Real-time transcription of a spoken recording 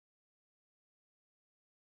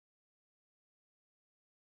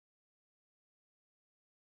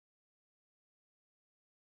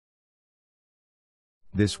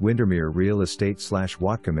This Windermere Real Estate /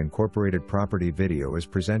 Whatcom Incorporated property video is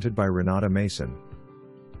presented by Renata Mason.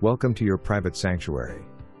 Welcome to your private sanctuary.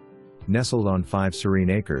 Nestled on 5 serene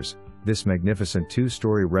acres, this magnificent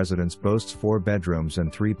 2-story residence boasts 4 bedrooms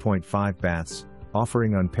and 3.5 baths,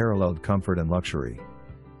 offering unparalleled comfort and luxury.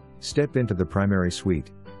 Step into the primary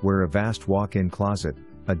suite, where a vast walk-in closet,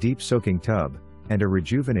 a deep soaking tub, and a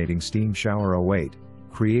rejuvenating steam shower await,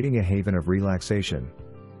 creating a haven of relaxation.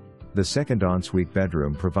 The second ensuite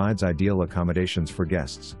bedroom provides ideal accommodations for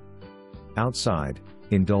guests. Outside,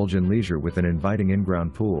 indulge in leisure with an inviting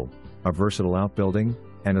in-ground pool, a versatile outbuilding,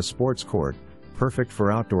 and a sports court, perfect for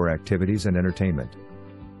outdoor activities and entertainment.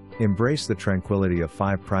 Embrace the tranquility of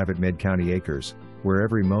 5 private mid-county acres, where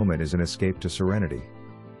every moment is an escape to serenity.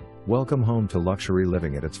 Welcome home to luxury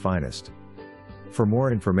living at its finest. For more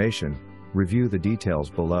information, review the details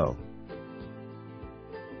below.